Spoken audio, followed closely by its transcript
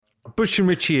Bush and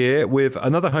Richie here with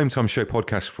another Home Time Show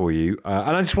podcast for you.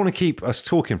 And I just want to keep us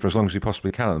talking for as long as we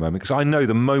possibly can at the moment, because I know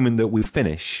the moment that we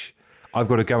finish, I've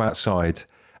got to go outside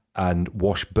and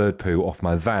wash bird poo off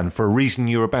my van for a reason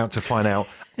you're about to find out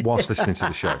whilst listening to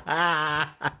the show. I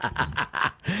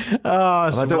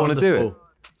don't want to do it.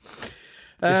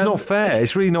 It's not fair.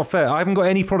 It's really not fair. I haven't got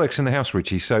any products in the house,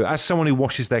 Richie. So as someone who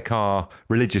washes their car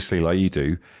religiously like you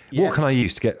do, what can I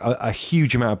use to get a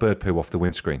huge amount of bird poo off the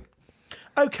windscreen?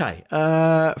 Okay.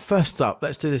 First up,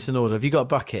 let's do this in order. Have you got a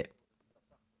bucket?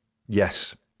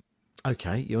 Yes.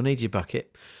 Okay. You'll need your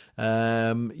bucket.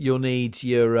 You'll need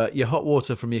your hot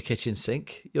water from your kitchen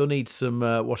sink. You'll need some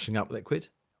washing up liquid.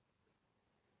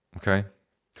 Okay.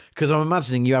 Because I'm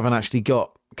imagining you haven't actually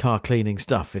got car cleaning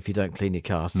stuff if you don't clean your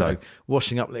car. So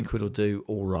washing up liquid will do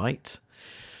all right.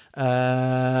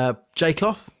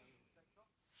 J-cloth?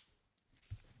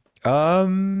 I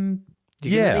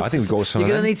think we've got some. You're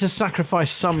going to need to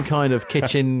sacrifice some kind of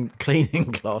kitchen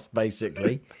cleaning cloth,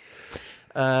 basically.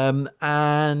 And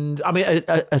I mean,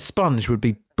 a sponge would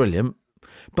be brilliant.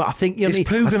 But I think is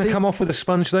poo going to come off with a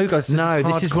sponge though? This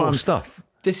is what stuff.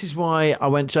 This is why I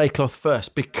went J-cloth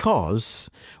first,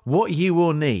 because what you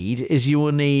will need is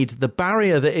the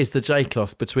barrier that is the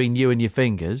J-cloth between you and your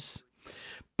fingers,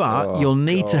 but you'll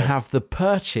need to have the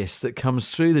purchase that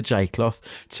comes through the J-cloth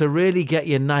to really get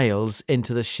your nails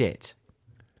into the shit.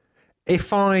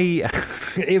 If I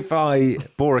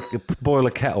boil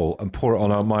a kettle and pour it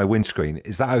on my windscreen,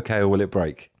 is that okay or will it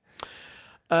break?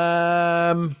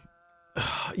 You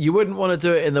wouldn't want to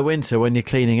do it in the winter when you're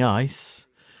cleaning ice.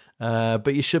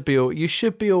 But you should be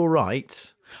all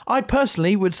right. I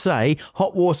personally would say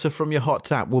hot water from your hot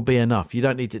tap will be enough. You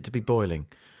don't need it to be boiling.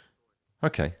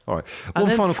 Okay, all right.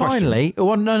 One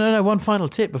final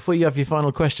tip before you have your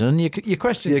final question. And your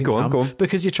question can go on.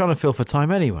 because you're trying to fill for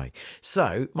time anyway.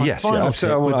 So my final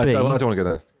tip would be... I don't want to go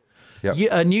there.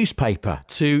 Yep. A newspaper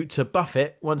to buff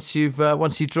it once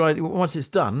it's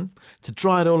done, to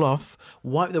dry it all off.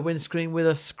 Wipe the windscreen with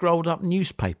a scrolled up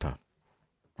newspaper.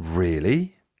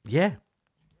 Really? Yeah.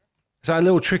 Is that a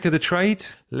little trick of the trade?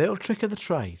 Little trick of the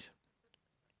trade.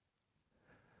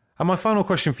 And my final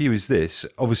question for you is this.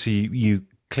 Obviously, you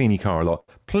clean your car a lot.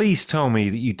 Please tell me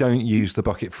that you don't use the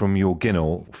bucket from your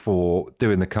Ginnel for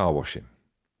doing the car washing.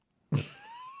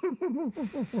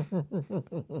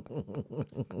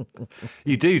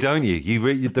 You do, don't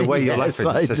you? The way you're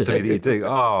laughing says to me that you do.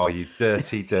 Oh, you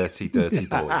dirty, dirty, dirty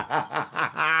boy.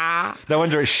 No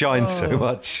wonder it shines so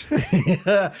much.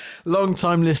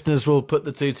 Long-time listeners will put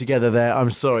the two together there.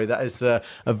 I'm sorry. That is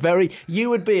you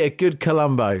would be a good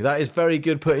Columbo. That is very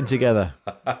good putting together.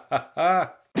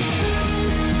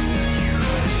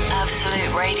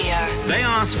 Absolute Radio. They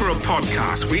asked for a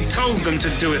podcast. We told them to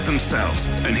do it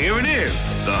themselves. And here it is,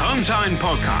 the Home Time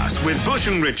Podcast with Bush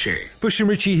and Richie. Bush and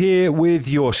Richie here with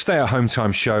your Stay at Home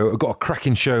Time show. I've got a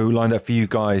cracking show lined up for you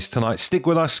guys tonight. Stick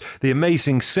with us. The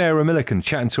amazing Sarah Millican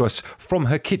chatting to us from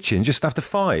her kitchen just after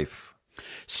 5.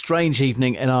 Strange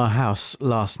evening in our house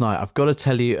last night. I've got to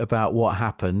tell you about what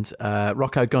happened.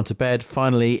 Rocco had gone to bed,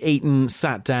 finally eaten,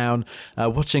 sat down,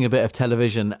 watching a bit of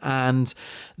television, and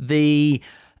the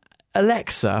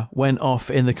Alexa went off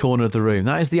in the corner of the room.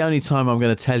 That is the only time I'm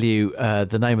going to tell you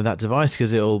the name of that device,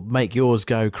 because it'll make yours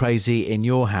go crazy in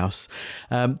your house.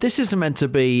 This isn't meant to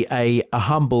be a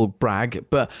humble brag,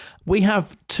 but we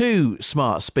have 2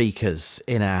 smart speakers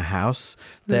in our house.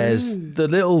 There's the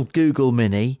little Google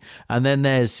Mini, and then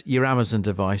there's your Amazon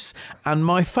device. And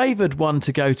my favoured one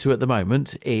to go to at the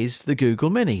moment is the Google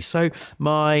Mini. So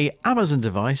my Amazon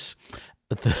device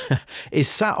is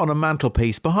sat on a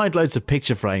mantelpiece behind loads of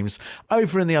picture frames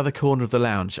over in the other corner of the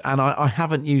lounge, and I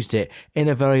haven't used it in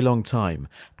a very long time.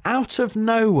 Out of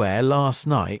nowhere last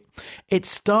night, it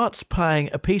starts playing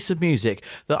a piece of music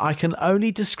that I can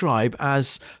only describe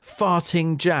as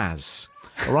farting jazz.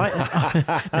 All right?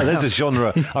 There's a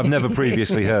genre I've never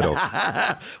previously heard of.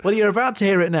 Well, you're about to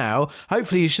hear it now.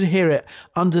 Hopefully you should hear it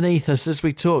underneath us as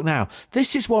we talk now.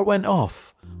 This is what went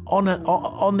off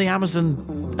on the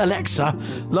Amazon Alexa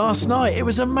last night. It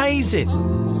was amazing.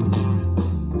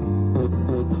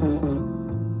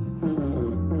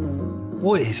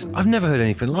 What is? I've never heard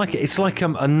anything like it. It's like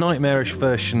a nightmarish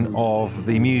version of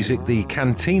the music the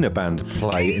Cantina band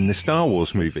play in the Star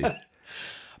Wars movie.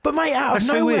 But mate, out of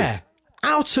nowhere.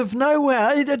 Out of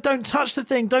nowhere. Don't touch the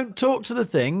thing, don't talk to the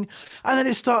thing. And then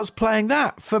it starts playing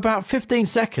that for about 15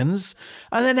 seconds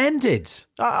and then ended.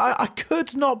 I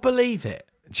could not believe it.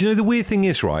 Do you know the weird thing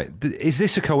is, right? Is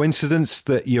this a coincidence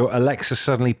that your Alexa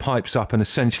suddenly pipes up and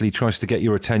essentially tries to get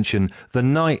your attention the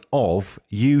night of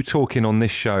you talking on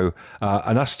this show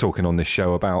and us talking on this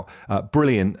show about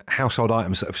brilliant household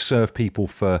items that have served people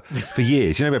for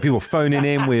years? You know, about people phoning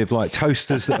in with like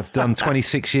toasters that have done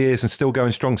 26 years and still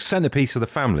going strong, centerpiece of the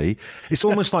family. It's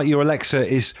almost like your Alexa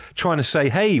is trying to say,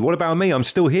 hey, what about me? I'm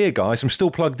still here, guys. I'm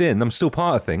still plugged in. I'm still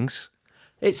part of things.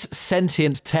 It's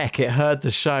sentient tech. It heard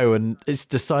the show and it's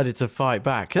decided to fight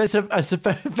back. That's a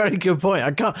very, very good point.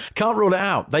 I can't rule it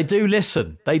out. They do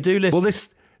listen. Well, this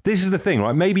is the thing,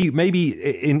 right? Maybe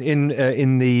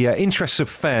in the interests of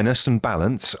fairness and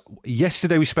balance,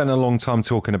 yesterday we spent a long time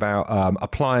talking about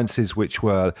appliances which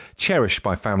were cherished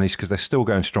by families because they're still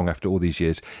going strong after all these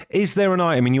years. Is there an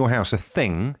item in your house, a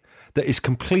thing that is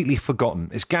completely forgotten?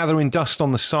 It's gathering dust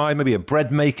on the side, maybe a bread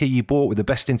maker you bought with the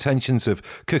best intentions of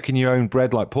cooking your own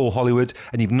bread like Paul Hollywood,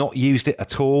 and you've not used it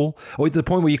at all, or to the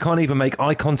point where you can't even make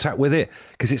eye contact with it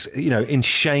because it's, you know, in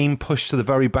shame pushed to the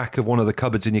very back of one of the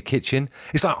cupboards in your kitchen.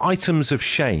 It's like items of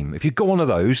shame. If you've got one of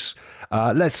those,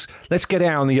 let's get it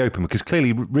out in the open, because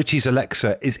clearly Richie's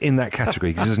Alexa is in that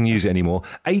category because he doesn't use it anymore.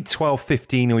 8 12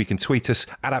 15, or you can tweet us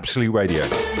at Absolute Radio.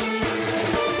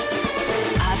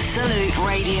 Absolute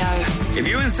Radio. If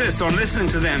you insist on listening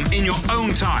to them in your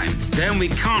own time, then we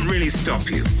can't really stop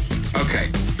you. Okay,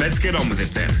 let's get on with it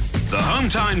then. The Home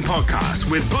Time Podcast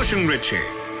with Bush and Richie.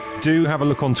 Do have a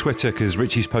look on Twitter because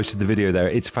Richie's posted the video there.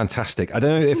 It's fantastic. I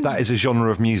don't know if that is a genre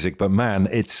of music, but man,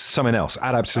 it's something else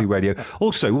at Absolute Radio.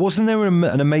 Also, wasn't there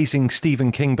an amazing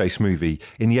Stephen King-based movie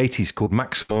in the 80s called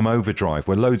Maximum Overdrive,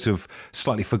 where loads of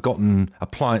slightly forgotten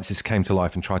appliances came to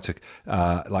life and tried to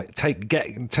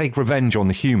take revenge on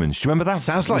the humans? Do you remember that?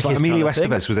 Sounds like Emilio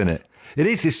Estevez was in it. It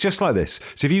is. It's just like this.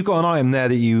 So if you've got an item there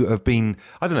that you have been,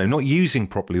 I don't know, not using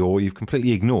properly, or you've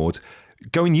completely ignored,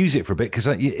 go and use it for a bit because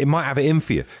it might have it in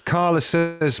for you. Carla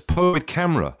says, Polaroid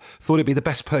camera. Thought it'd be the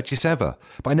best purchase ever,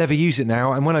 but I never use it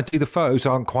now. And when I do the photos,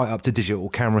 aren't quite up to digital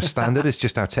camera standard. It's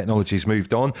just how technology's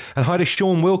moved on. And hi to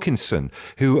Sean Wilkinson,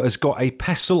 who has got a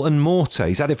pestle and mortar.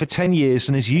 He's had it for 10 years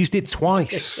and has used it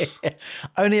twice.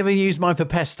 Only ever used mine for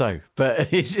pesto,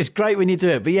 but it's great when you do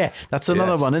it. But yeah, that's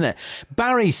another one, isn't it?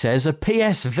 Barry says a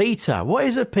PS Vita. What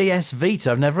is a PS Vita?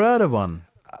 I've never heard of one.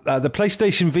 The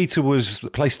PlayStation Vita was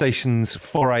PlayStation's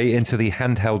foray into the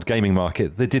handheld gaming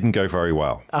market that didn't go very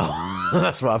well. Oh,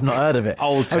 that's right. I've not heard of it.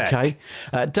 Old tech. Okay.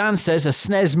 Dan says a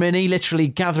SNES Mini, literally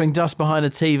gathering dust behind a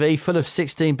TV, full of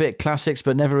 16-bit classics,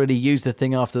 but never really used the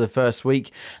thing after the first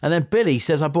week. And then Billy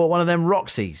says, I bought one of them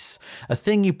Roxys, a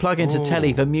thing you plug into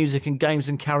telly for music and games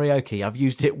and karaoke. I've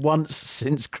used it once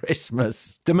since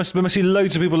Christmas. There must be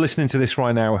loads of people listening to this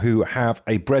right now who have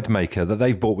a bread maker that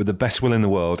they've bought with the best will in the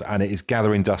world, and it is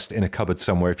gathering dust in a cupboard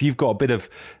somewhere. If you've got a bit of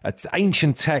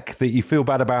ancient tech that you feel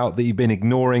bad about, that you've been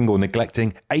ignoring or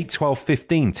neglecting, 8 12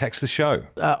 15, text the show.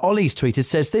 Ollie's tweeted,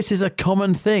 says, this is a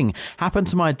common thing. Happened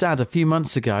to my dad a few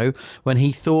months ago when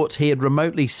he thought he had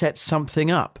remotely set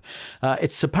something up.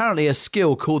 It's apparently a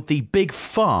skill called the big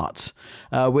fart,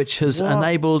 which has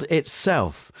enabled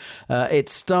itself. It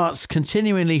starts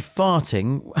continually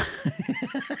farting.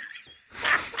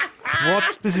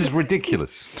 What? This is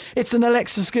ridiculous. It's an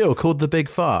Alexa skill called the big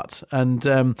fart, and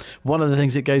one of the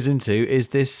things it goes into is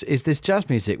this jazz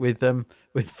music with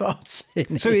farts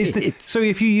in it. So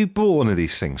if you bought one of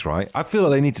these things, right? I feel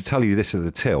like they need to tell you this at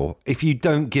the till. If you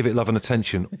don't give it love and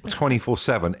attention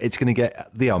 24/7, it's going to get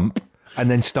the ump and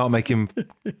then start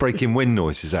breaking wind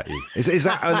noises at you. Is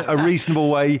that a reasonable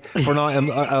way for an item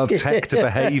of tech to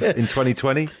behave in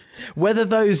 2020?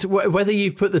 Whether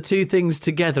you've put the two things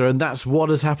together and that's what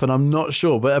has happened, I'm not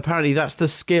sure. But apparently that's the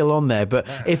skill on there. But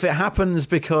if it happens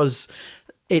because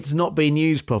it's not being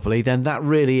used properly, then that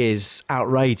really is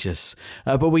outrageous.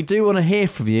 But we do want to hear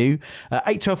from you.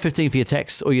 8 12 15 for your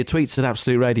texts or your tweets at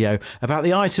Absolute Radio about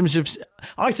the items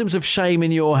of shame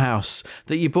in your house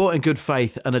that you bought in good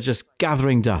faith and are just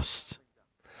gathering dust.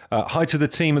 Hi to the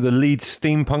team at the Leeds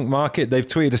Steampunk Market. They've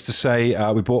tweeted us to say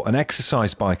we bought an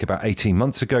exercise bike about 18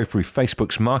 months ago through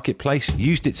Facebook's Marketplace.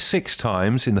 Used it 6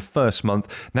 times in the first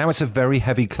month. Now it's a very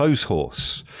heavy clothes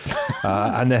horse.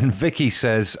 And then Vicky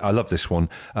says, I love this one.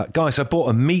 Guys, I bought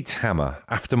a meat hammer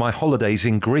after my holidays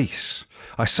in Greece.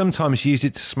 I sometimes use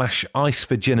it to smash ice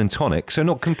for gin and tonic, so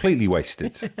not completely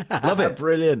wasted. Love it.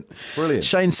 Brilliant.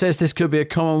 Shane says this could be a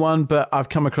common one, but I've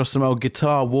come across some old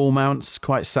guitar wall mounts.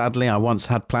 Quite sadly, I once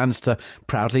had plans to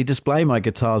proudly display my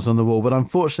guitars on the wall, but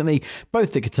unfortunately,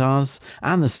 both the guitars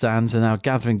and the stands are now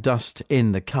gathering dust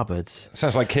in the cupboard.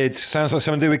 Sounds like kids. Sounds like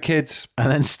something to do with kids.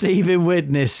 And then Stephen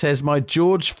Widnes says, my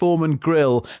George Foreman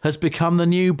grill has become the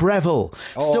new Breville.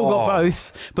 Still got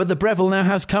both, but the Breville now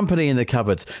has company in the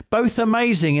cupboard. Both are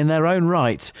amazing in their own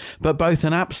right, but both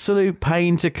an absolute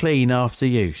pain to clean after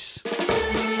use.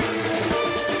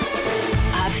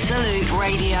 Absolute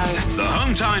Radio. The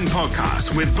Home Time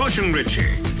Podcast with Bush and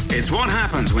Richie. It's what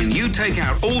happens when you take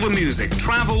out all the music,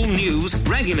 travel, news,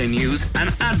 regular news, and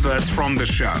adverts from the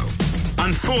show.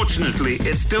 Unfortunately,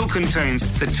 it still contains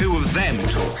the two of them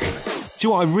talking. Do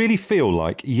you know what? I really feel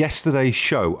like yesterday's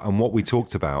show and what we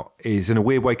talked about is in a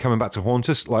weird way coming back to haunt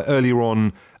us. Like earlier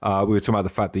on, we were talking about the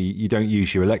fact that you don't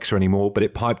use your Alexa anymore, but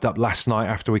it piped up last night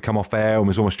after we come off air and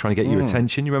was almost trying to get your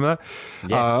attention. You remember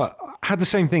that? Yes. Had the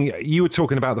same thing. You were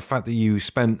talking about the fact that you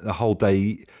spent the whole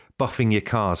day buffing your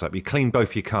cars up. You cleaned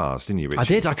both your cars, didn't you, Richie? I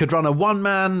did. I could run a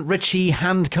one-man Richie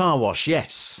hand car wash,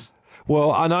 yes.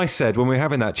 Well, and I said when we were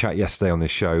having that chat yesterday on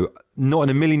this show, not in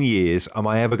a million years am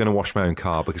I ever going to wash my own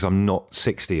car because I'm not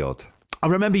 60-odd. I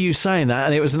remember you saying that,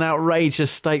 and it was an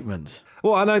outrageous statement.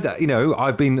 Well, I know that,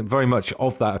 I've been very much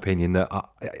of that opinion that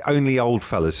only old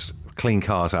fellas clean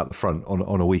cars out the front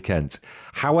on a weekend.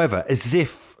 However, as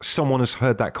if someone has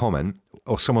heard that comment,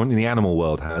 or someone in the animal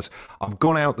world has, I've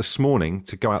gone out this morning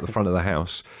to go out the front of the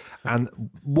house, and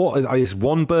what is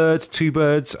one bird, two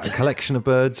birds, a collection of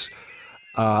birds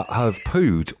have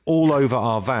pooed all over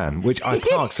our van, which I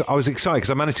parked. So I was excited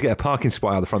because I managed to get a parking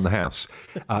spot out the front of the house,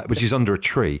 which is under a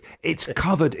tree. It's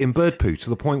covered in bird poo to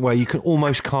the point where you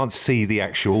almost can't see the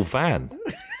actual van.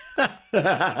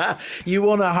 You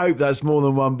want to hope that's more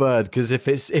than one bird, because if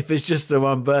it's just the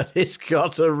one bird, it's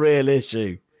got a real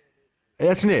issue.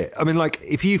 That's it. I mean, like,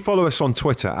 if you follow us on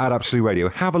Twitter at Absolute Radio,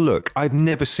 have a look. I've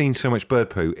never seen so much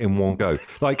bird poo in one go.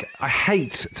 Like, I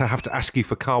hate to have to ask you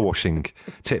for car washing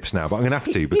tips now, but I'm going to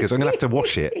have to because I'm going to have to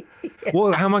wash it.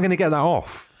 How am I going to get that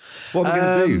off? What am I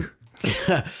going to do?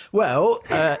 Well,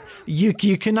 you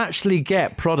can actually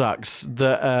get products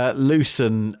that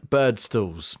loosen bird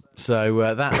stools.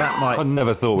 So that might... I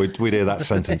never thought we'd hear that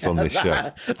sentence on this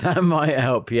show. That might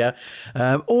help you.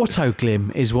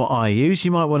 Autoglim is what I use.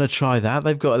 You might want to try that.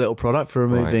 They've got a little product for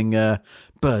removing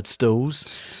bird stools.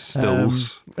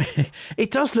 Stools.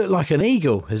 It does look like an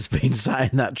eagle has been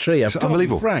sat in that tree. It's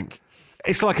unbelievable. Frank.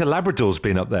 It's like a Labrador's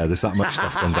been up there. There's that much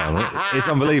stuff gone down. It's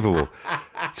unbelievable.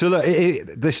 So look,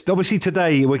 this obviously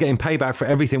today we're getting payback for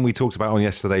everything we talked about on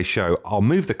yesterday's show. I'll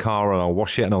move the car and I'll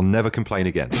wash it and I'll never complain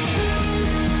again.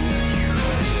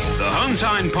 The Home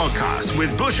Time Podcast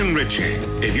with Bush and Richie.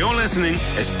 If you're listening,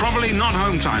 it's probably not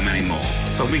Home Time anymore,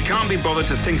 but we can't be bothered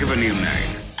to think of a new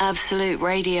name. Absolute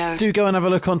Radio. Do go and have a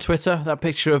look on Twitter. That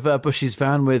picture of Bush's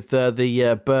van with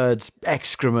the bird's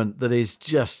excrement that is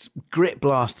just grit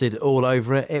blasted all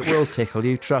over it. It will tickle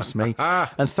you, trust me.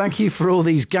 And thank you for all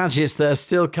these gadgets that are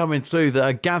still coming through that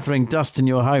are gathering dust in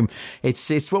your home.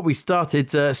 It's what we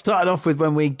started off with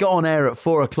when we got on air at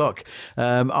 4:00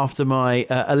 after my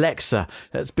Alexa,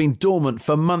 that's been dormant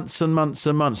for months and months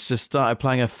and months, just started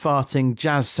playing a farting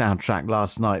jazz soundtrack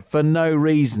last night for no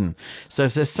reason. So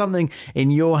if there's something in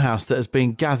your house that has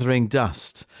been gathering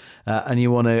dust and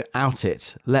you want to out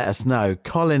it, let us know.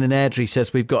 Colin in Airdrie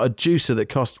says we've got a juicer that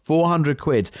costs 400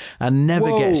 quid and never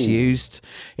gets used.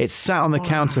 It's sat on the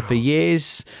counter for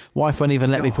years. Wife won't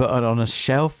even let me put it on a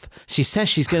shelf. She says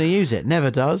she's going to use it, never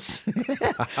does.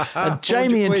 And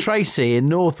Jamie and Tracy in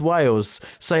North Wales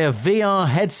say a VR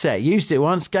headset, used it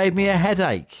once, gave me a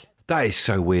headache. That is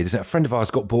so weird, isn't it? A friend of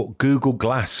ours got bought Google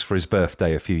Glass for his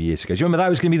birthday a few years ago. Do you remember that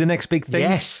was going to be the next big thing?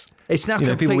 Yes. It's now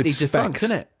completely defunct,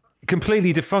 isn't it?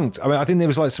 Completely defunct. I mean, I think there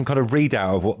was like some kind of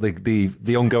readout of what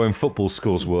the ongoing football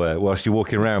scores were whilst you're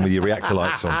walking around with your reactor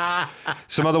lights on.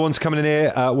 Some other ones coming in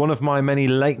here. One of my many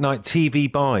late night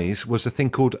TV buys was a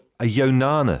thing called a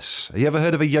Yonanas. Have you ever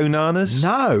heard of a Yonanas?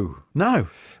 No.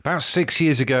 About 6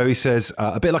 years ago, he says,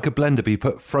 a bit like a blender, but you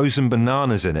put frozen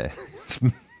bananas in it. It's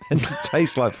meant to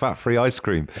taste like fat-free ice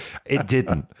cream. It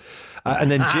didn't.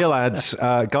 And then Jill adds,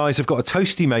 guys, I've got a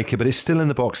toasty maker, but it's still in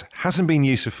the box. Hasn't been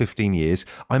used for 15 years.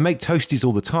 I make toasties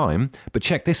all the time, but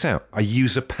check this out. I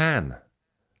use a pan.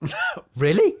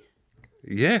 Really?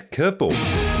 Yeah, curveball.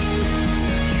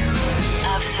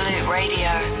 Absolute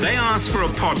Radio. They asked for a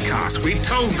podcast. We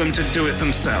told them to do it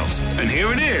themselves. And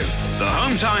here it is. The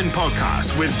Home Time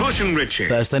Podcast with Bush and Richie.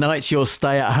 Thursday night's your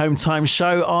stay at home time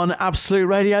show on Absolute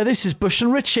Radio. This is Bush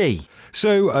and Richie.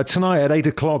 So tonight at 8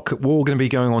 o'clock, we're all going to be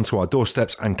going onto our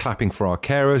doorsteps and clapping for our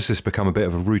carers. It's become a bit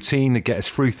of a routine to get us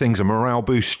through things, a morale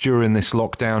boost during this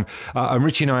lockdown. And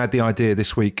Richie and I had the idea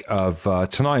this week of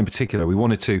tonight in particular, we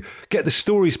wanted to get the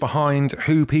stories behind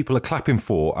who people are clapping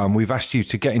for. And we've asked you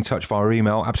to get in touch via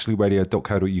email,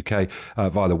 absoluteradio.co.uk,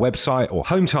 via the website, or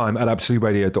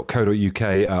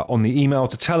hometime@absoluteradio.co.uk on the email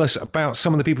to tell us about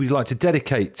some of the people you'd like to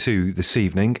dedicate to this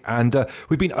evening. And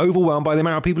we've been overwhelmed by the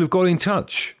amount of people who've got in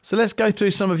touch. So let's go go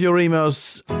through some of your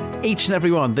emails. Each and every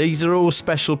one. These are all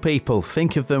special people.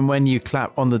 Think of them when you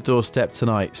clap on the doorstep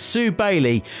tonight. Sue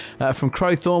Bailey from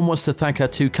Crowthorne wants to thank her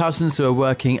two cousins who are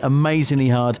working amazingly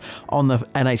hard on the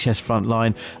NHS front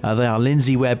line. They are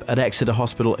Lindsay Webb at Exeter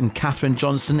Hospital and Catherine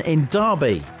Johnson in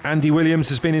Derby. Andy Williams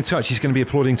has been in touch. He's going to be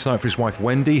applauding tonight for his wife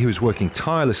Wendy, who's working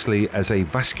tirelessly as a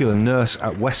vascular nurse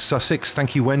at West Sussex.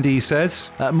 Thank you, Wendy, he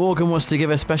says. Morgan wants to give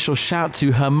a special shout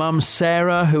to her mum,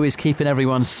 Sarah, who is keeping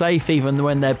everyone safe even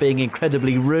when they're being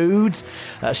incredibly rude.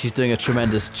 She's doing a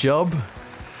tremendous job.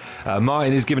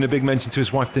 Martin is giving a big mention to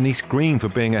his wife Denise Green for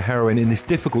being a heroine in this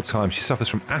difficult time. She suffers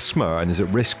from asthma and is at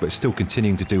risk, but still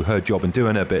continuing to do her job and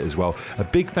doing her bit as well. A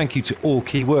big thank you to all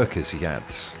key workers, he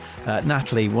adds.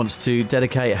 Natalie wants to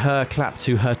dedicate her clap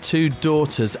to her two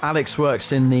daughters. Alex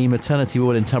works in the maternity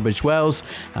ward in Tunbridge Wells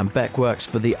and Beck works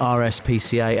for the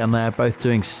RSPCA, and they're both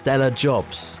doing stellar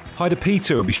jobs. Hyder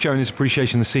Peter will be showing his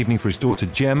appreciation this evening for his daughter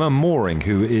Gemma Mooring,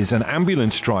 who is an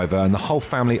ambulance driver, and the whole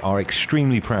family are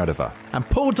extremely proud of her. And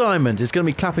Paul Diamond is going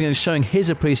to be clapping and showing his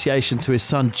appreciation to his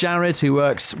son Jared, who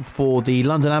works for the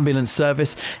London Ambulance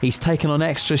Service. He's taken on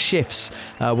extra shifts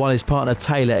while his partner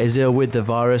Taylor is ill with the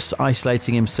virus,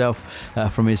 isolating himself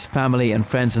from his family and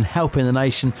friends and helping the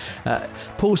nation.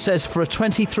 Paul says for a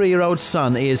 23-year-old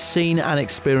son, he has seen and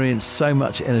experienced so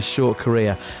much in a short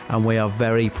career, and we are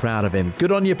very proud of him.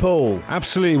 Good on you, Paul.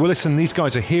 Absolutely. Well, listen, these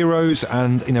guys are heroes,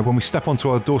 and when we step onto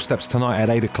our doorsteps tonight at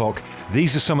 8 o'clock,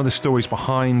 these are some of the stories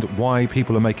behind why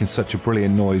people are making such a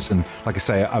brilliant noise, and like I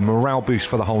say, a morale boost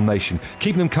for the whole nation.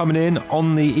 Keep them coming in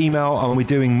on the email, and we're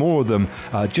doing more of them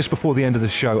just before the end of the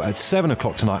show at 7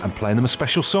 o'clock tonight and playing them a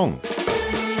special song.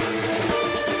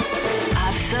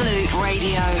 Absolute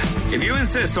Radio. If you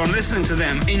insist on listening to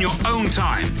them in your own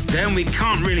time, then we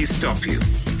can't really stop you.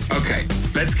 Okay,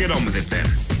 let's get on with it then.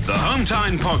 The Home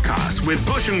Time Podcast with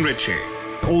Bush and Richie.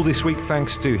 All this week,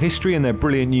 thanks to History and their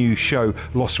brilliant new show,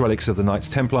 Lost Relics of the Knights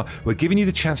Templar, we're giving you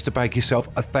the chance to bag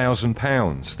yourself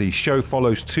 £1,000. The show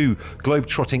follows two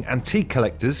globe-trotting antique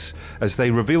collectors as they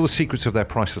reveal the secrets of their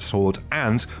priceless sword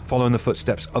and follow in the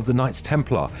footsteps of the Knights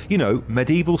Templar.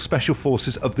 Medieval special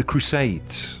forces of the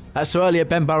Crusades. So earlier,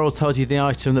 Ben Burrell told you the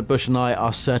item that Bush and I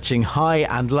are searching high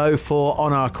and low for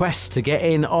on our quest to get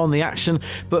in on the action.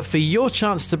 But for your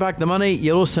chance to bag the money,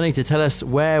 you'll also need to tell us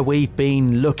where we've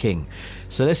been looking.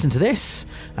 So listen to this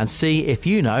and see if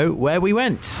you know where we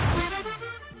went.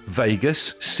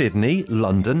 Vegas, Sydney,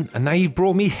 London, and now you've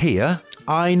brought me here?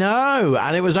 I know,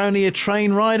 and it was only a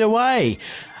train ride away.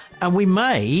 And we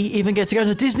may even get to go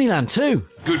to Disneyland too.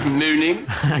 Good morning.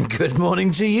 And good morning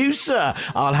to you, sir.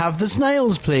 I'll have the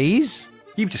snails, please.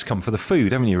 You've just come for the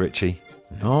food, haven't you, Richie?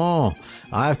 No,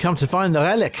 I have come to find the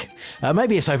relic.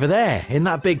 Maybe it's over there, in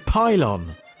that big pylon.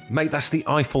 Mate, that's the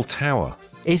Eiffel Tower.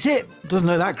 Is it? Doesn't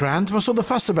look that grand. What's all the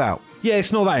fuss about? Yeah,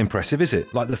 it's not that impressive, is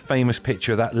it? Like the famous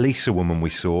picture of that Lisa woman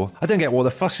we saw. I don't get what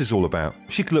the fuss is all about.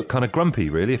 She could look kind of grumpy,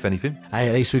 really, if anything. Hey,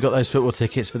 at least we got those football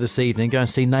tickets for this evening. Go and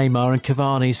see Neymar and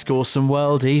Cavani score some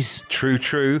worldies.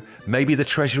 True. Maybe the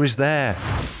treasure is there.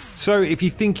 So if you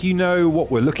think you know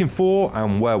what we're looking for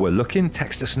and where we're looking,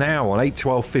 text us now on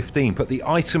 81215. Put the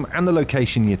item and the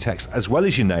location in your text as well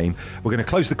as your name. We're going to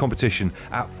close the competition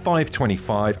at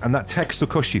 5:25, and that text will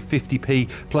cost you 50p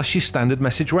plus your standard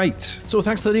message rate. So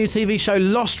thanks to the new TV show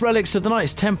Lost Relics of the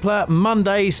Knights Templar,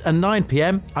 Mondays at 9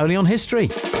 p.m, only on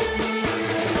History.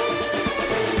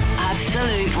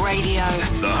 Absolute Radio.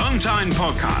 The Home Time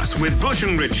Podcast with Bush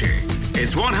and Richie.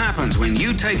 It's what happens when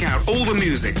you take out all the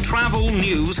music, travel,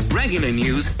 news, regular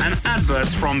news, and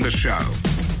adverts from the show.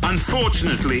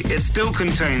 Unfortunately, it still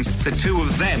contains the two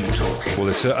of them talking. Well,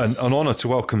 it's an honour to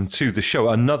welcome to the show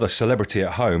another celebrity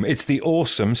at home. It's the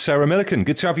awesome Sarah Millican.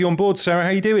 Good to have you on board, Sarah. How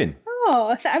are you doing?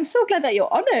 Oh, I'm so glad that you're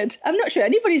honoured. I'm not sure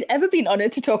anybody's ever been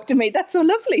honoured to talk to me. That's so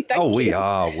lovely. Thank you. We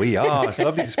are. It's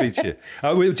lovely to speak to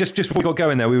you. We just before we got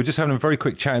going there, we were just having a very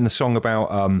quick chat in the song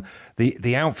about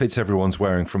the outfits everyone's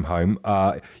wearing from home.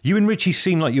 You and Richie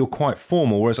seem like you're quite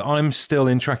formal, whereas I'm still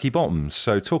in tracky bottoms.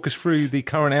 So talk us through the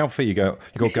current outfit you got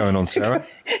going on, Sarah.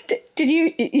 Did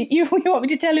you want me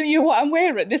to tell you what I'm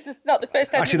wearing? This is not the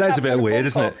first time. Actually, that's a bit weird,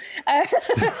 isn't it?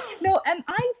 No,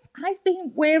 I've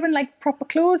been wearing like proper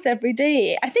clothes every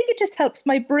day. I think it just helps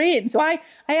my brain. So I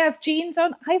have jeans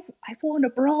on. I've worn a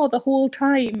bra the whole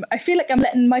time. I feel like I'm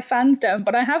letting my fans down,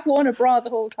 but I have worn a bra the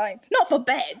whole time. Not for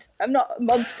bed. I'm not a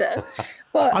monster.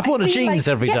 But I've worn jeans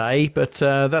every day, but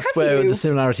that's where the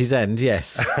similarities end,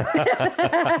 yes.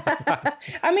 I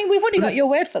mean, we've only got your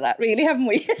word for that, really, haven't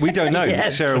we? We don't know,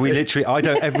 Yes. Sarah. I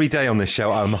don't every day on this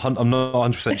show. I'm not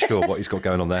 100% sure what he's got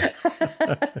going on there.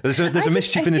 There's a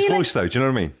mischief in his voice, though. Do you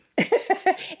know what I mean?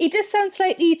 He does sound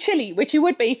slightly chilly, which he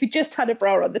would be if he just had a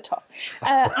bra on the top.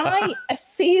 I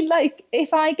feel like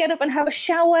if I get up and have a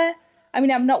shower, I mean,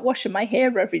 I'm not washing my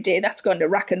hair every day. That's going to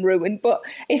rack and ruin. But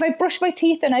if I brush my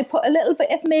teeth and I put a little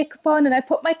bit of makeup on and I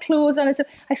put my clothes on, and so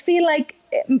I feel like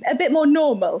a bit more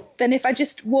normal than if I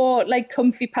just wore like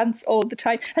comfy pants all the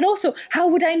time. And also, how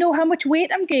would I know how much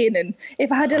weight I'm gaining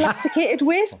if I had elasticated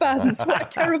waistbands? What a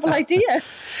terrible idea.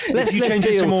 Did you change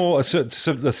it to more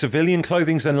the civilian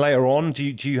clothing then later on? Do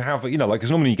you have, like,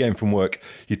 because normally you get in from work,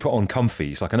 you'd put on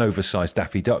comfies, like an oversized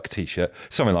Daffy Duck t-shirt,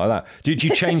 something like that. Do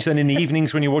you change then in the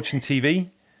evenings when you're watching TV?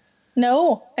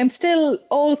 No, I'm still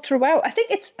all throughout. I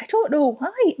think I don't know why.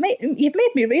 You've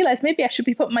made me realise maybe I should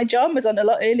be putting my pyjamas on a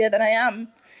lot earlier than I am.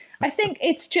 I think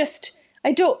it's just,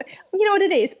 you know what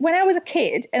it is? When I was a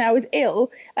kid and I was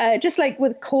ill, just like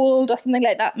with cold or something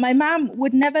like that, my mum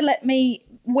would never let me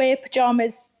wear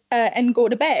pyjamas and go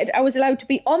to bed. I was allowed to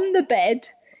be on the bed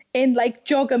in like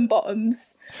jogging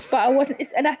bottoms, but I wasn't.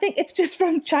 And I think it's just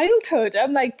from childhood.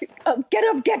 I'm like, oh, get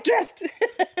up, get dressed,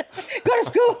 go to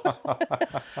school.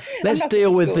 Let's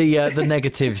deal with the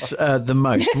negatives the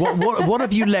most. What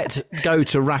have you let go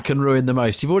to rack and ruin the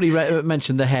most? You've already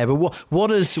mentioned the hair, but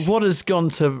what has gone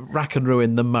to rack and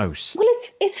ruin the most? Well,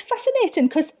 it's fascinating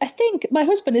because I think my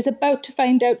husband is about to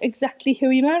find out exactly who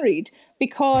he married.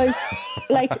 Because,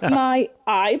 like, my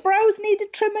eyebrows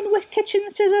needed trimming with kitchen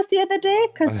scissors the other day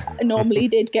because normally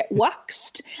they'd get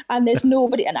waxed and there's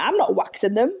nobody, and I'm not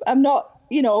waxing them. I'm not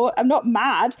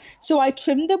mad. So I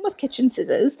trimmed them with kitchen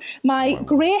scissors. My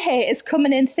grey hair is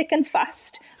coming in thick and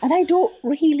fast and I don't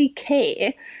really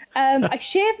care. I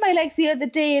shaved my legs the other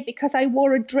day because I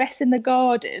wore a dress in the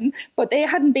garden, but they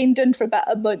hadn't been done for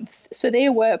about a month. So they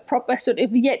were proper sort of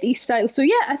Yeti style. So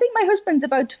yeah, I think my husband's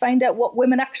about to find out what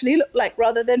women actually look like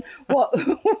rather than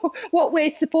what we're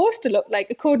supposed to look like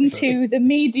according to the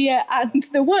media and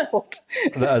the world.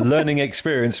 A learning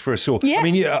experience for us all. Yeah. I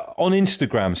mean, on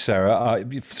Instagram, Sarah,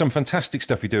 some fantastic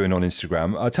stuff you're doing on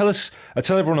Instagram.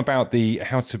 Tell everyone about the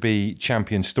How to Be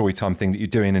Champion Storytime thing that you're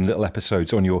doing in little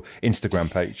episodes on your Instagram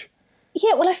page.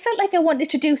 Yeah, well, I felt like I wanted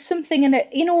to do something, and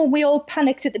we all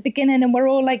panicked at the beginning, and we're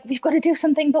all like, we've got to do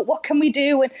something, but what can we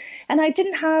do? And I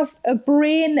didn't have a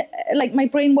brain, like my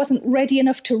brain wasn't ready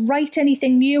enough to write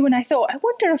anything new, and I thought, I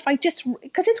wonder if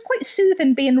because it's quite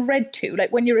soothing being read to,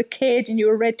 like when you're a kid and you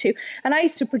were read to, and I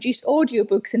used to produce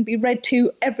audiobooks and be read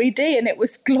to every day, and it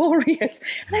was glorious.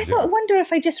 And I thought, I wonder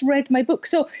if I just read my book.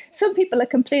 So some people are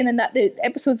complaining that the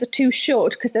episodes are too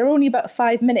short because they're only about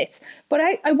 5 minutes, but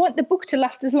I want the book to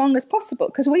last as long as possible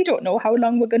because we don't know how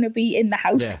long we're going to be in the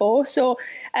house for. So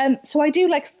I do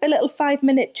like a little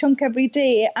 5-minute chunk every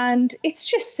day, and it's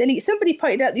just silly. Somebody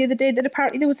pointed out the other day that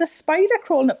apparently there was a spider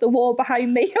crawling up the wall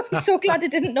behind me. I'm so glad I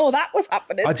didn't know that was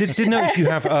happening. I did notice you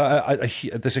have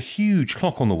there's a huge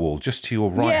clock on the wall just to your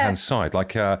right hand side.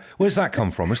 Like where's that come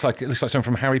from? It looks like something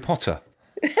from Harry Potter.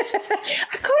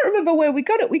 I can't remember where we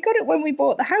got it. We got it when we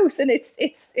bought the house, and it's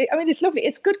lovely.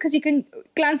 It's good because you can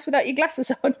glance without your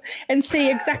glasses on and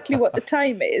see exactly what the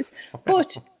time is.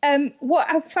 But what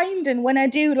I'm finding when I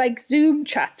do like Zoom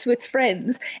chats with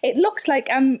friends, it looks like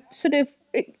I'm sort of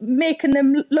making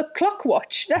them look clock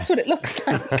watch. That's what it looks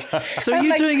like. So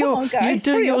you're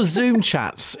doing your Zoom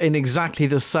chats in exactly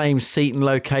the same seat and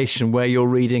location where you're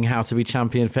reading How to Be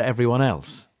Champion for everyone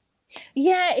else?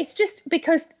 Yeah, it's just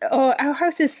because our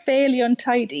house is fairly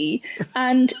untidy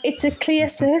and it's a clear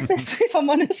surface, if I'm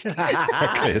honest. A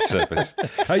clear surface.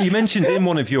 You mentioned in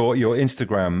one of your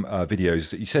Instagram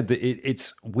videos that you said that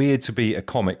it's weird to be a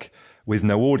comic with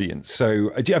no audience.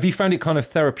 So have you found it kind of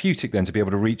therapeutic then to be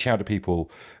able to reach out to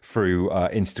people through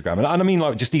Instagram? And I mean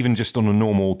like just on a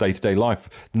normal day-to-day life,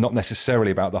 not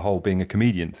necessarily about the whole being a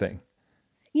comedian thing.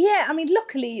 Yeah, I mean,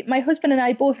 luckily, my husband and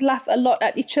I both laugh a lot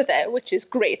at each other, which is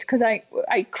great because I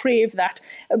crave that.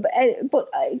 But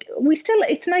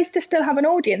it's nice to still have an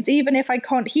audience, even if I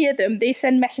can't hear them. They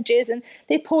send messages and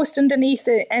they post underneath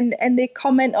it and they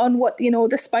comment on what,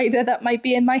 the spider that might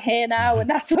be in my hair now and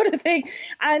that sort of thing.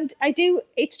 And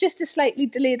it's just a slightly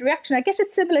delayed reaction. I guess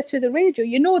it's similar to the radio.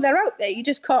 They're out there, you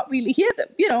just can't really hear them,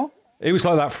 It was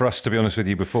like that for us, to be honest with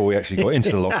you, before we actually got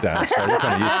into the lockdown. So we're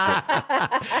kind of used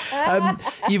to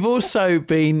it. You've also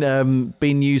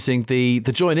been using the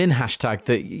join in hashtag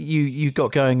that you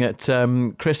got going at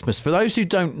Christmas. For those who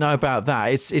don't know about that,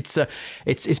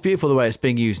 it's beautiful the way it's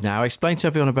being used now. Explain to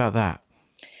everyone about that.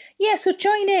 Yeah, so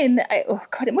join in.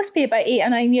 It must be about 8 or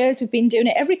 9 years we've been doing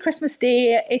it every Christmas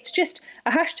Day. It's just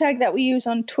a hashtag that we use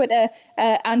on Twitter,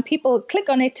 and people click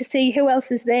on it to see who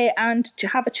else is there and to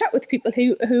have a chat with people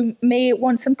who may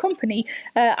want some company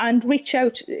and reach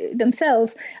out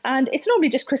themselves. And it's normally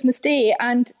just Christmas Day,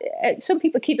 and some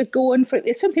people keep it going.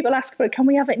 Some people ask for it, can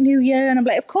we have it New Year? And I'm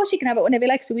like, of course you can have it whenever you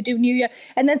like, so we do New Year.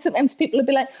 And then sometimes people will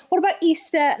be like, what about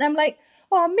Easter? And I'm like,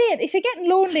 oh, mate, if you're getting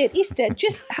lonely at Easter,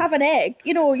 just have an egg.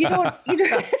 You don't.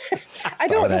 I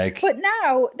don't know. But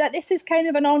now that this is kind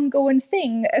of an ongoing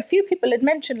thing, a few people had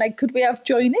mentioned, like, could we have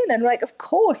join in? And like, of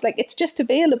course, like, it's just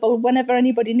available whenever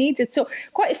anybody needs it. So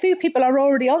quite a few people are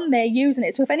already on there using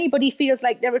it. So if anybody feels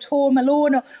like they're at home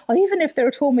alone, or even if they're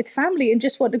at home with family and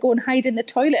just want to go and hide in the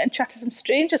toilet and chat to some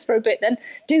strangers for a bit, then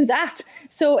do that.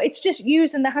 So it's just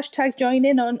using the hashtag join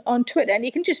in on Twitter, and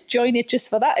you can just join it just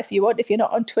for that if you want, if you're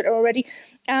not on Twitter already.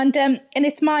 And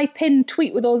it's my pinned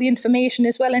tweet with all the information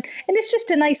as well, and it's just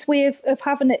a nice way of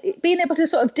having it, being able to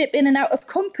sort of dip in and out of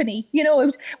company,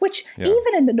 which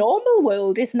even in the normal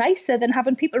world is nicer than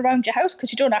having people around your house,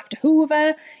 because you don't have to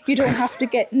hoover, you don't have to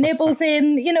get nibbles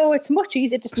in, it's much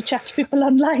easier just to chat to people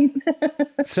online.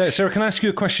 So, Sarah, can I ask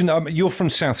you a question? You're from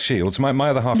South Shields. My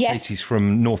other half, yes. Katie's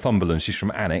from Northumberland. She's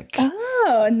from Alnwick.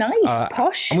 Oh, nice,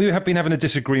 posh. And we have been having a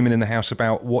disagreement in the house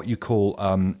about what you call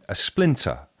a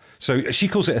splinter. So she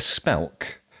calls it a spelk.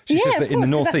 She says that in the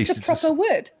northeast, it's the proper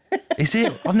word. Is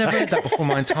it? I've never heard that before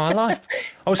my entire life.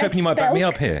 I was hoping you might back me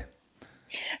up here.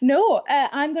 No,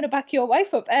 I'm going to back your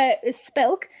wife up.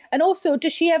 Spelk. And also,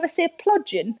 does she ever say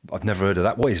plodging? I've never heard of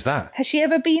that. What is that? Has she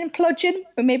ever been plodging?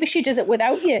 Or maybe she does it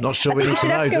without you. Not sure we need to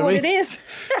know, ask her what it is.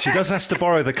 She does have to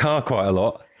borrow the car quite a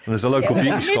lot. And there's a local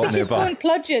beauty spot maybe she's nearby. going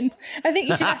plodging. I think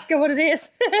you should ask her what it is.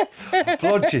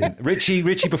 Plodging.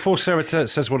 Richie, before Sarah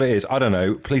says what it is, I don't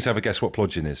know. Please have a guess what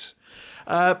plodging is.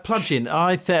 Plodging.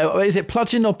 Is it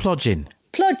plodging or plodging?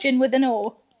 Plodging with an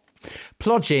O.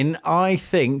 Plodging, I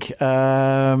think. It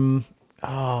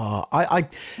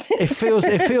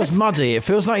feels muddy. It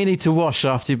feels like you need to wash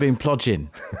after you've been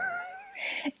plodging.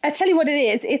 I tell you what it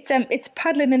is. It's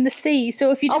paddling in the sea.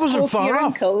 So if you just go to your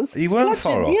ankles, you weren't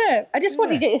far off. Yeah, I just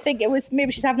wanted you to think it was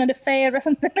maybe she's having an affair or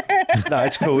something. No,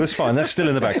 it's cool. That's fine. That's still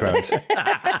in the background.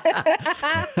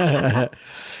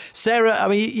 Sarah, I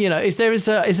mean, is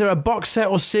there a box set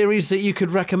or series that you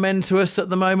could recommend to us at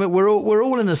the moment? We're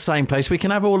all in the same place. We can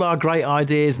have all our great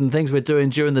ideas and things we're doing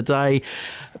during the day,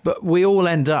 but we all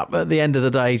end up at the end of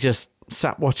the day just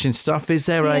sat watching stuff. Is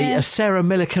there a Sarah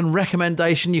Millican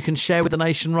recommendation you can share with the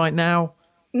nation right now?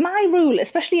 My rule,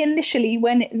 especially initially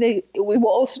when we were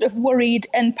all sort of worried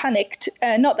and panicked,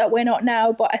 not that we're not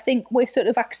now, but I think we're sort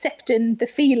of accepting the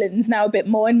feelings now a bit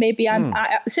more, and maybe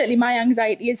certainly my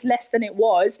anxiety is less than it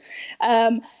was.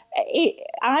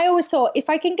 I always thought if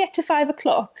I can get to 5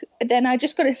 o'clock, then I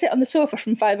just got to sit on the sofa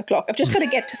from 5 o'clock. I've just got to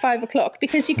get to 5 o'clock,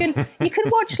 because you can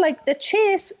watch like The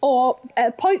Chase or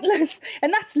Pointless,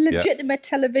 and that's legitimate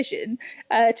television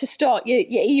to start your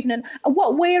evening. And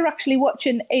what we're actually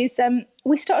watching is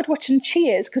we started watching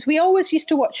Cheers, because we always used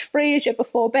to watch Frasier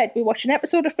before bed. We watch an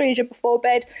episode of Frasier before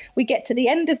bed. We get to the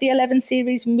end of the 11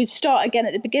 series and we start again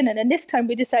at the beginning. And this time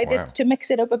we decided to mix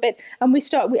it up a bit. And we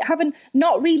haven't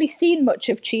not really seen much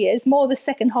of Cheers, more the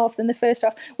second half than the first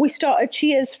half. We started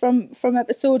Cheers from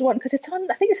episode 1, because I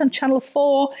think it's on Channel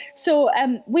 4. So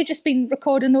we've just been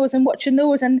recording those and watching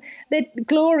those, and they're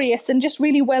glorious and just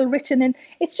really well written. And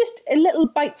it's just a little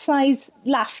bite-sized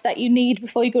laugh that you need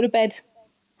before you go to bed.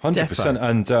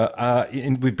 100%.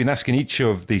 And we've been asking each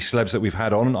of the celebs that we've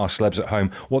had on, our celebs at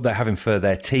home, what they're having for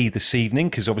their tea this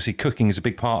evening, because obviously cooking is a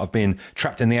big part of being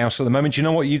trapped in the house at the moment. Do you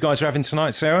know what you guys are having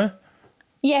tonight, Sarah?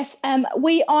 Yes,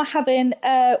 we are having,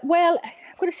 I'm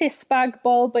going to say spag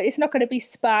bol, but it's not going to be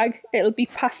spag. It'll be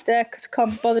pasta, because I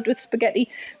can't be bothered with spaghetti.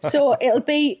 So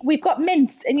we've got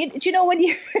mince. And do you know when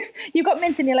you've got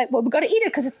mince and you're like, well, we've got to eat it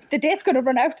because the date's going to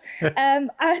run out.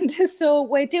 And so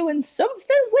we're doing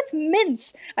something with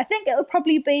mince. I think it'll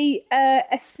probably be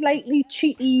a slightly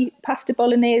cheaty pasta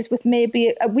bolognese with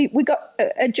maybe, we got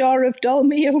a jar of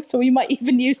dolmio, so we might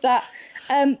even use that.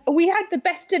 We had the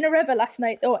best dinner ever last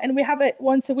night, though, and we have it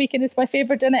once a week, and it's my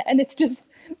favourite dinner, and it's just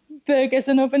burgers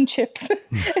and oven chips.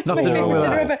 It's my favourite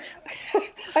dinner ever.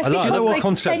 I like the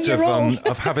concept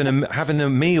of having a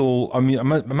meal. I mean,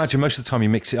 I imagine most of the time you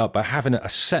mix it up, but having a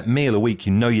set meal a week,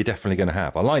 you know you're definitely going to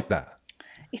have. I like that.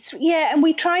 And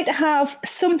we try to have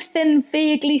something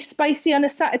vaguely spicy on a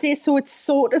Saturday, so it's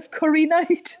sort of curry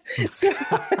night. So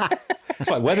it's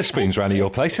like Wetherspoons around at your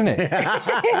place, isn't it?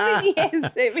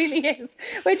 It really is.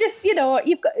 We're just, you've got,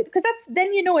 because then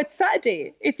it's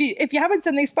Saturday. If you're having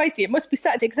something spicy, it must be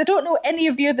Saturday, because I don't know any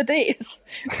of the other days.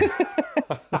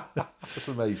 That's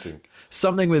amazing.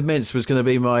 Something with mince was going to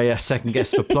be my second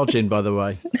guess for Plodgin, by the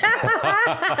way.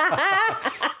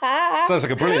 Sounds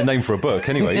like a brilliant name for a book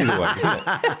anyway, either way, isn't it?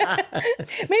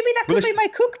 Maybe that could be my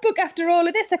cookbook after all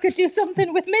of this. I could do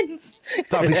something with mince.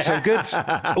 That'd be so good.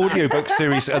 Audiobook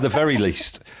series at the very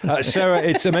least. Sarah,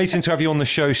 it's amazing to have you on the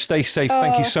show. Stay safe.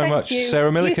 Thank you so much,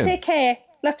 Sarah Millican. You take care.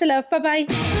 Lots of love. Bye-bye.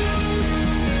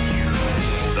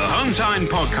 The Home Time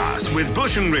Podcast with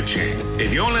Bush and Richie.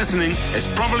 If you're listening,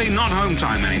 it's probably not Home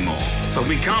Time anymore, but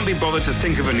we can't be bothered to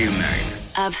think of a new name.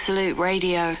 Absolute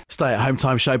Radio. Stay at Home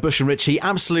Time Show, Bush and Richie,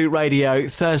 Absolute Radio,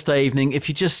 Thursday evening. If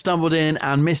you just stumbled in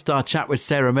and missed our chat with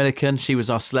Sarah Millican, she was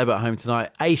our celeb at home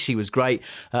tonight. A, she was great,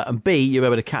 and B, you were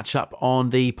able to catch up on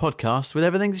the podcast with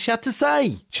everything that she had to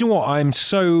say. Do you know what? I'm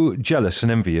so jealous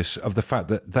and envious of the fact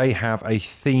that they have a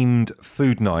themed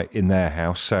food night in their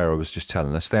house. Sarah was just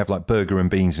telling us. They have like burger and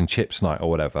beans and chips night or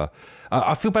whatever.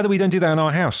 I feel bad that we don't do that in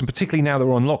our house, and particularly now that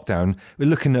we're on lockdown, we're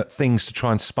looking at things to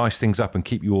try and spice things up and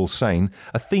keep you all sane.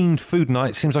 A themed food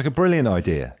night seems like a brilliant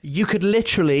idea. You could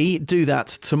literally do that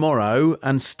tomorrow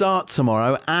and start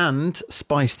tomorrow and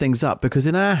spice things up, because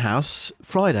in our house,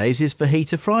 Fridays is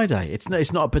Fajita Friday.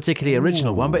 It's not a particularly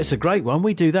original one, but it's a great one.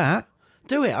 We do that.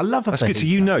 Do it. I love a fajita. That's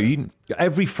good. So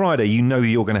every Friday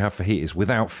you're going to have fajitas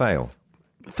without fail.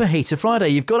 Fajita Friday.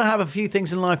 You've got to have a few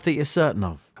things in life that you're certain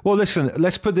of. Well, listen,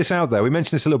 let's put this out there. We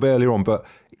mentioned this a little bit earlier on, but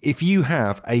if you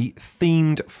have a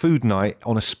themed food night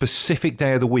on a specific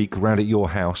day of the week around at your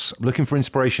house, I'm looking for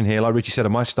inspiration here. Like Richie said, I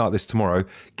might start this tomorrow.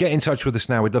 Get in touch with us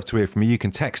now. We'd love to hear from you. You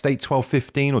can text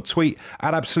 81215 or tweet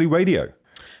at Absolute Radio.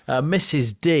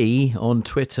 Mrs. D on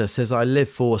Twitter says, I live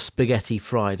for Spaghetti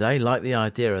Friday. Like the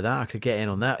idea of that. I could get in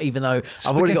on that, even though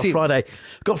I've already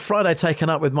got Friday taken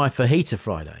up with my Fajita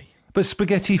Friday. But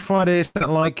Spaghetti Friday, is that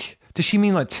like... Does she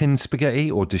mean like tinned spaghetti,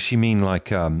 or does she mean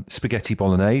like spaghetti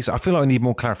bolognese? I feel like I need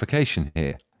more clarification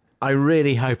here. I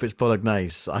really hope it's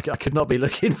bolognese. I could not be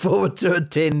looking forward to a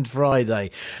tinned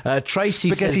Friday.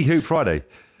 Tracy Spaghetti Hoop Friday.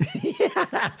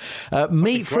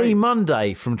 Meat-free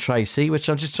Monday from Tracy, which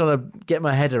I'm just trying to get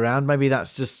my head around. Maybe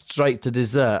that's just straight to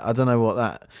dessert. I don't know what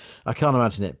that... I can't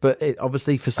imagine it. But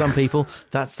obviously for some people,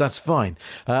 that's fine.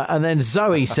 And then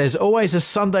Zoe says, always a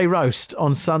Sunday roast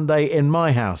on Sunday in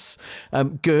my house.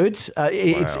 Good.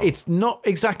 It's not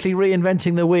exactly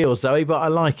reinventing the wheel, Zoe, but I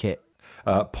like it.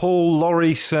 Paul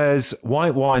Laurie says,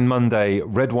 white wine Monday,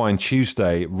 red wine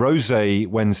Tuesday, rosé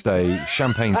Wednesday,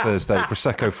 champagne Thursday,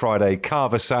 Prosecco Friday,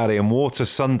 Cava Saturday and water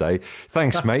Sunday.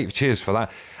 Thanks, mate. Cheers for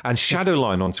that. And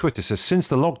Shadowline on Twitter says, since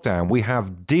the lockdown, we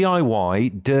have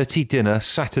DIY dirty dinner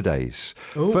Saturdays.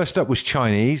 Ooh. First up was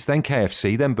Chinese, then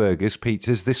KFC, then burgers,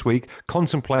 pizzas. This week,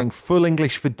 contemplating full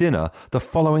English for dinner the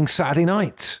following Saturday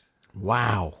night.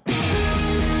 Wow.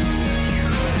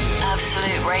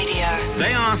 Absolute Radio.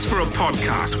 They asked for a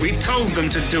podcast. We told them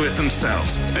to do it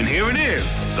themselves. And here it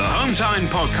is, the Home Time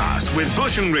Podcast with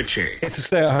Bush and Richie. It's a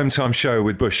stay-at-home time show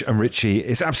with Bush and Richie.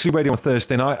 It's Absolute Radio on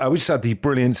Thursday night. We just had the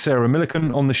brilliant Sarah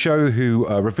Millican on the show, who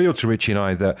revealed to Richie and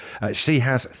I that she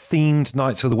has themed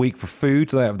nights of the week for food.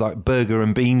 They have like burger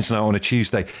and beans night on a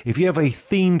Tuesday. If you have a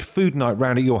themed food night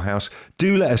round at your house,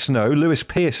 do let us know. Lewis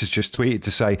Pierce has just tweeted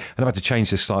to say, and I've had to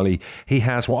change this slightly, he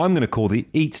has what I'm going to call the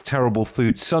Eat Terrible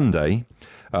Food Sunday.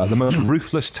 The most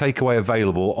ruthless takeaway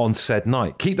available on said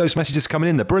night. Keep those messages coming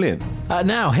in. They're brilliant.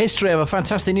 Now, history of a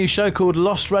fantastic new show called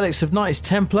Lost Relics of Knights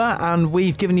Templar, and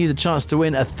we've given you the chance to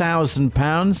win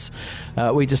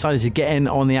 £1,000. We decided to get in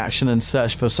on the action and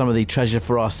search for some of the treasure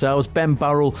for ourselves. Ben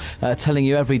Burrell telling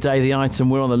you every day the item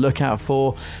we're on the lookout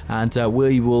for, and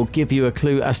we will give you a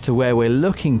clue as to where we're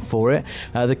looking for it.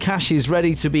 The cash is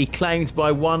ready to be claimed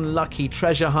by one lucky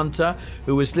treasure hunter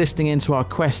who was listening into our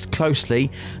quest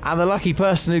closely, and the lucky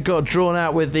person who got drawn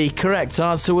out with the correct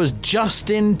answer was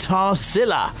Justin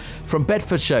Tarsilla from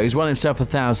Bedfordshire, who's won himself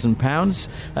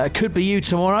 £1,000. Could be you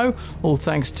tomorrow, all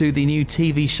thanks to the new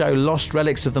TV show Lost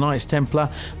Relics of the Knights Templar,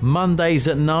 Mondays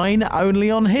at 9,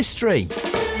 only on History.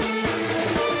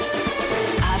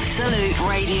 Absolute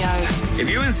Radio. If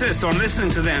you insist on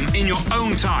listening to them in your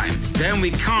own time, then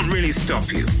we can't really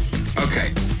stop you.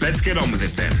 Okay, let's get on with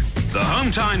it then. The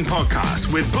Home Time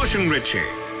Podcast with Bush and Richie.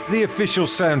 The official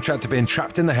soundtrack to being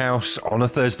trapped in the house on a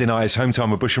Thursday night is Home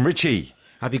Time with Bush and Richie.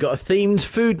 Have you got a themed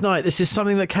food night? This is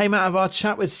something that came out of our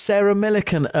chat with Sarah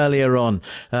Millican earlier on.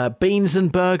 Beans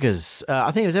and burgers.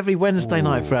 I think it was every Wednesday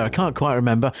night for her. I can't quite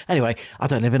remember. Anyway, I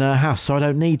don't live in her house, so I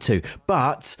don't need to.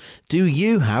 But do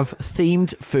you have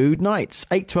themed food nights?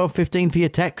 8, 12, 15 for your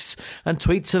texts and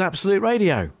tweets at Absolute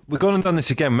Radio. We've gone and done this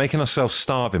again, making ourselves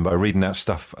starving by reading out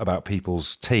stuff about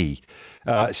people's tea.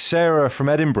 Sarah from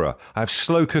Edinburgh, I have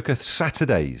slow cooker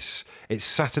Saturdays. It's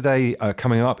Saturday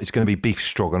coming up. It's going to be beef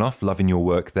stroganoff. Loving your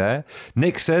work there.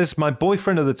 Nick says, my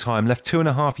boyfriend at the time left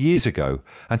 2.5 years ago,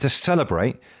 and to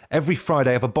celebrate, every Friday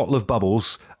I have a bottle of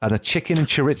bubbles and a chicken and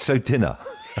chorizo dinner.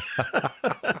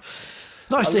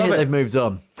 Nice to hear they've moved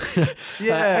on.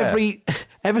 Yeah.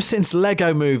 Ever since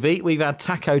Lego Movie, we've had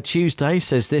Taco Tuesday,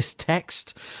 says this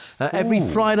text. Every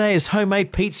Friday is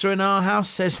homemade pizza in our house,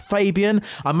 says Fabian.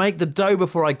 I make the dough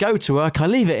before I go to work. I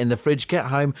leave it in the fridge, get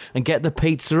home and get the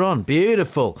pizza on.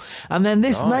 Beautiful. And then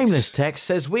this nameless text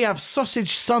says, we have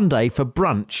sausage Sunday for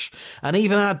brunch, and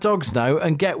even our dogs know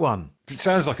and get one. It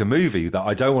sounds like a movie that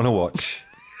I don't want to watch.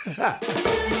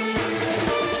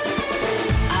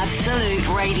 Absolute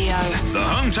Radio. The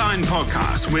Hometime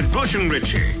Podcast with Bush and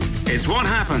Richie. It's what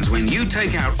happens when you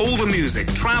take out all the music,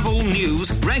 travel,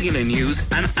 news, regular news,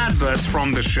 and adverts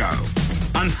from the show.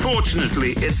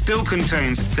 Unfortunately, it still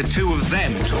contains the two of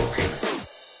them talking.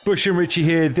 Bush and Richie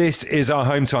here. This is our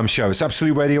Hometime show. It's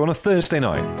Absolute Radio on a Thursday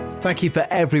night. Thank you for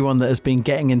everyone that has been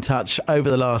getting in touch over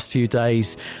the last few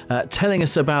days, telling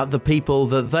us about the people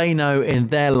that they know in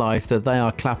their life that they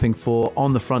are clapping for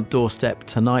on the front doorstep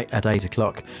tonight at 8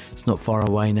 o'clock. It's not far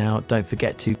away now. Don't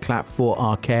forget to clap for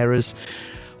our carers.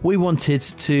 We wanted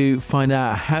to find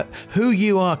out who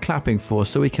you are clapping for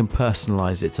so we can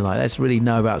personalise it tonight. Let's really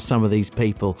know about some of these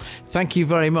people. Thank you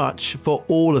very much for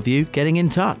all of you getting in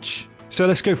touch. So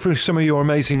let's go through some of your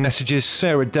amazing messages.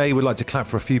 Sarah Day would like to clap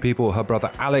for a few people. Her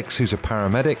brother Alex, who's a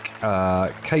paramedic.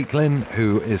 Caitlin,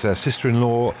 who is a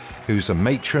sister-in-law, who's a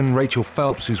matron. Rachel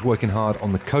Phelps, who's working hard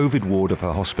on the COVID ward of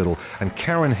her hospital. And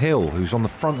Karen Hill, who's on the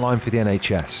front line for the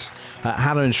NHS.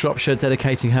 Hannah in Shropshire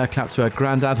dedicating her clap to her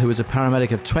granddad, who was a paramedic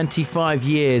of 25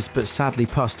 years but sadly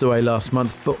passed away last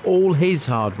month. For all his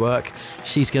hard work,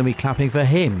 she's going to be clapping for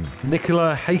him.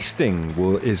 Nicola Hastings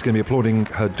is going to be applauding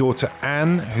her daughter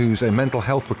Anne, who's a mental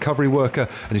health recovery worker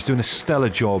and is doing a stellar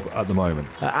job at the moment.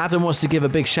 Adam wants to give a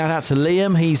big shout out to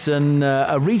Liam. He's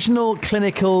a regional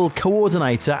clinical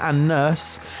coordinator and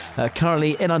nurse,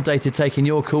 currently inundated taking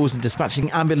your calls and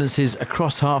dispatching ambulances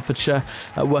across Hertfordshire,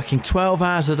 working 12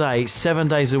 hours a day, 7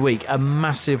 days a week. A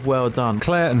massive well done.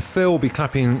 Claire and Phil will be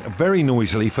clapping very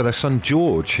noisily for their son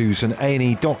George, who's an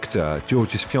A&E doctor.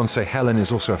 George's fiancée Helen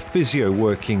is also a physio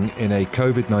working in a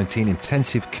COVID-19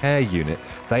 intensive care unit.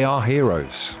 They are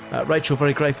heroes. Rachel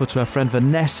very grateful to her friend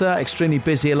Vanessa, extremely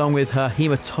busy along with her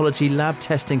haematology lab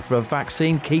testing for a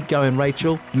vaccine. Keep going,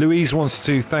 Rachel. Louise wants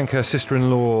to thank her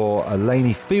sister-in-law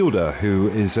Lainey Fielder, who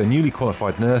is a newly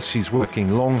qualified nurse. She's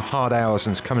working long, hard hours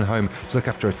and is coming home to look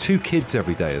after her 2 kids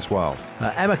every day as well.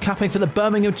 Emma clapping for the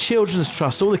Birmingham Children's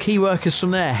Trust. All the key workers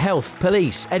from there, health,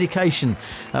 police, education,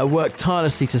 work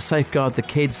tirelessly to safeguard the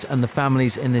kids and the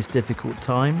families in this difficult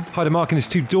time. Hi to Mark and his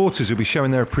 2 daughters will be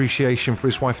showing their appreciation for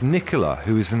his wife Nicola,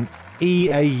 who is an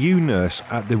EAU nurse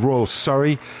at the Royal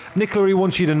Surrey. Nicola, he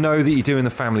wants you to know that you're doing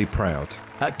the family proud.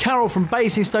 Carol from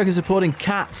Basingstoke is applauding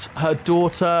Kat, her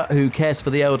daughter, who cares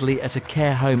for the elderly at a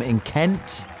care home in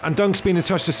Kent. And Dunk's been in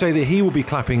touch to say that he will be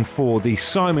clapping for the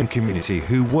Simon community,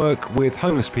 who work with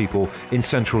homeless people in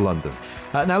central London.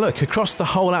 Now look, across the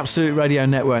whole Absolute Radio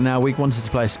network now, we wanted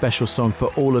to play a special song for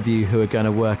all of you who are going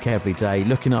to work every day,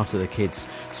 looking after the kids,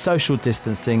 social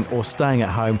distancing or staying at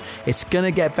home. It's going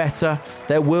to get better.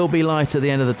 There will be light at the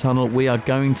end of the tunnel. We are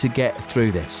going to get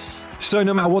through this. So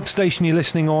no matter what station you're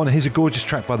listening on, here's a gorgeous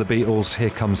track by the Beatles, Here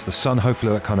Comes the Sun.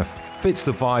 Hopefully that kind of fits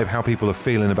the vibe, how people are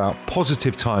feeling about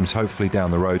positive times, hopefully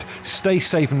down the road. Stay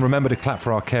safe and remember to clap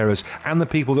for our carers and the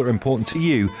people that are important to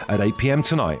you at 8 p.m.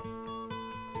 tonight.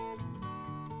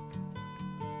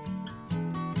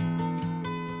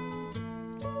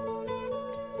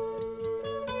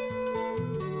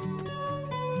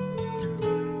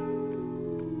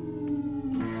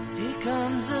 Here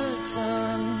comes the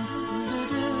sun,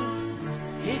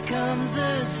 here comes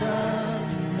the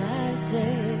sun, I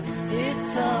say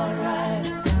it's alright.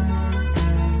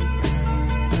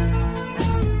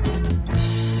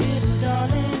 Little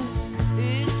darling,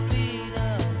 it's been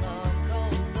a long,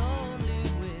 cold, lonely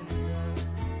winter.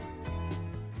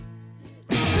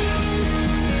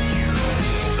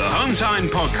 The Hometime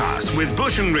Podcast with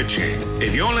Bush and Richie.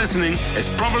 If you're listening,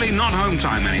 it's probably not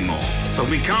Hometime anymore, but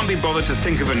we can't be bothered to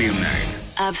think of a new name.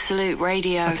 Absolute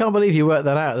Radio. I can't believe you worked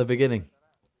that out at the beginning.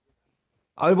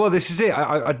 Well, this is it.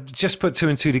 I just put 2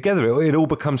 and 2 together. It all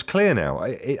becomes clear now.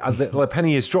 The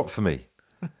penny has dropped for me.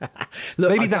 Look,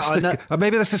 Maybe that's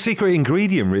the secret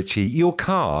ingredient, Richie. Your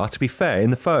car, to be fair, in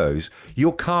the photos,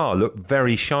 your car looked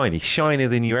very shiny, shinier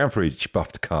than your average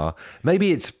buffed car.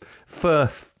 Maybe it's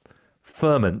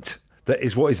ferment that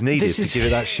is what is needed to give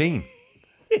it that sheen.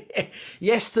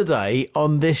 Yesterday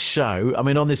on this show,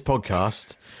 on this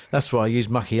podcast, that's why I used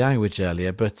mucky language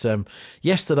earlier, but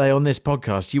yesterday on this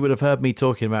podcast, you would have heard me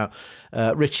talking about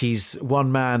Richie's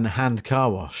one-man hand car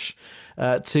wash.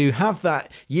 To have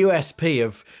that USP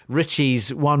of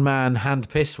Richie's one-man hand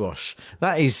piss wash,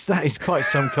 that is quite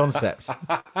some concept.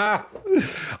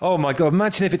 Oh my God!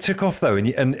 Imagine if it took off though,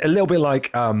 and a little bit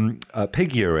like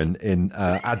pig urine in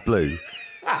AdBlue.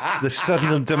 The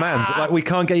sudden demand, like we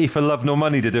can't get you for love nor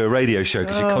money to do a radio show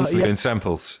because you're constantly doing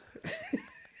samples.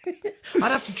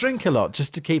 I'd have to drink a lot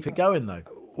just to keep it going, though.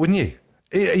 Wouldn't you?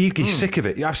 You'd be sick of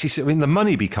it. You actually, the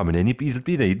money be coming in.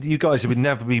 You guys would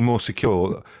never be more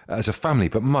secure as a family.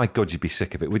 But my God, you'd be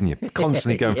sick of it, wouldn't you?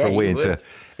 Constantly going for a wee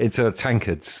into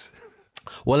tankards.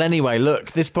 Well, anyway,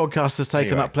 look, this podcast has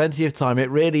taken up plenty of time.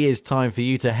 It really is time for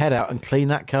you to head out and clean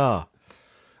that car.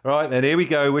 All right, then, here we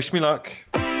go. Wish me luck.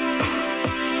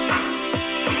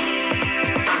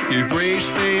 You've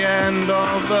reached the end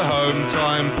of the Home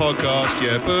Time podcast.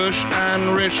 Yeah, Bush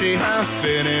and Richie have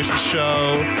finished the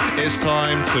show. It's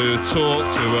time to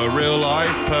talk to a real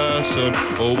life person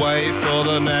or wait for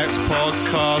the next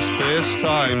podcast this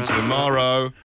time tomorrow.